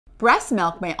Breast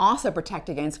milk may also protect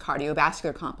against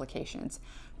cardiovascular complications.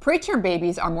 Preterm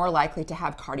babies are more likely to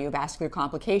have cardiovascular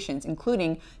complications,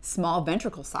 including small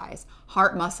ventricle size,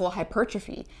 heart muscle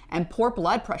hypertrophy, and poor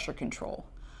blood pressure control.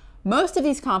 Most of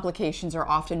these complications are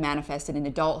often manifested in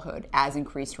adulthood as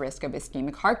increased risk of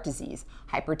ischemic heart disease,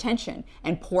 hypertension,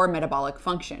 and poor metabolic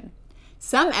function.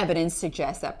 Some evidence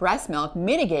suggests that breast milk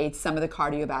mitigates some of the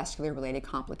cardiovascular-related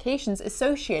complications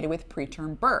associated with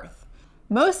preterm birth.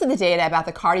 Most of the data about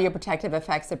the cardioprotective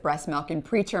effects of breast milk in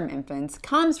preterm infants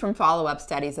comes from follow-up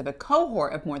studies of a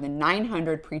cohort of more than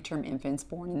 900 preterm infants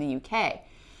born in the UK.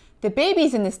 The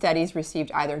babies in the studies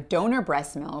received either donor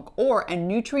breast milk or a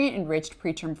nutrient-enriched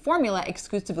preterm formula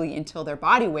exclusively until their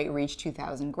body weight reached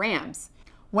 2,000 grams.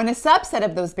 When a subset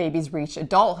of those babies reached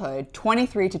adulthood,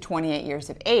 23 to 28 years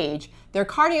of age, their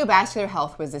cardiovascular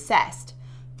health was assessed.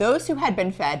 Those who had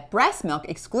been fed breast milk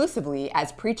exclusively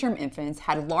as preterm infants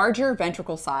had larger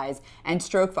ventricle size and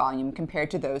stroke volume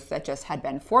compared to those that just had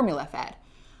been formula fed.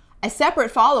 A separate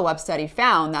follow-up study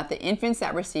found that the infants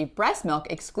that received breast milk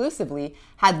exclusively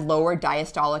had lower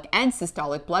diastolic and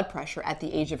systolic blood pressure at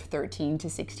the age of 13 to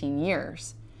 16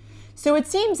 years. So it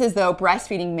seems as though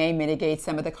breastfeeding may mitigate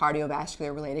some of the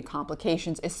cardiovascular-related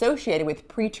complications associated with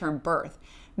preterm birth,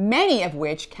 many of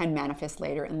which can manifest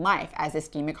later in life as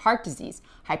ischemic heart disease,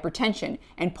 hypertension,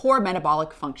 and poor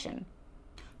metabolic function.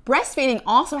 Breastfeeding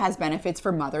also has benefits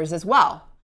for mothers as well.